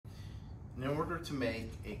In order to make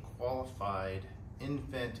a qualified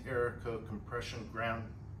nVent ERICO compression ground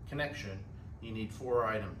connection, you need 4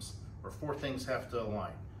 items, or 4 things have to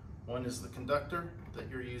align. One is the conductor that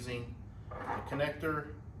you're using, the connector,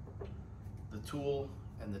 the tool,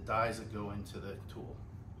 and the dies that go into the tool.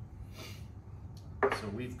 So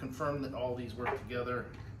we've confirmed that all these work together.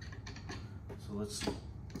 So let's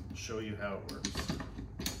show you how it works.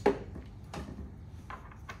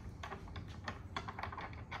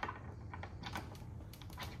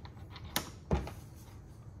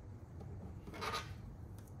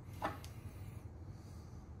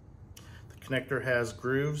 The connector has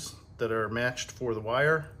grooves that are matched for the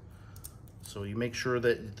wire. So you make sure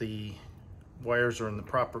that the wires are in the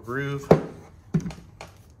proper groove.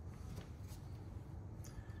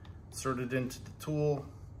 Insert it into the tool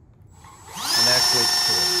and actuate the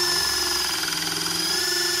tool.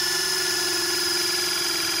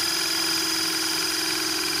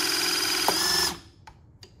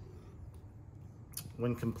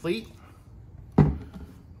 When complete,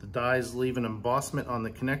 the dies leave an embossment on the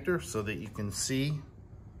connector so that you can see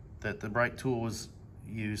that the right tool was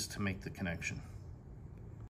used to make the connection.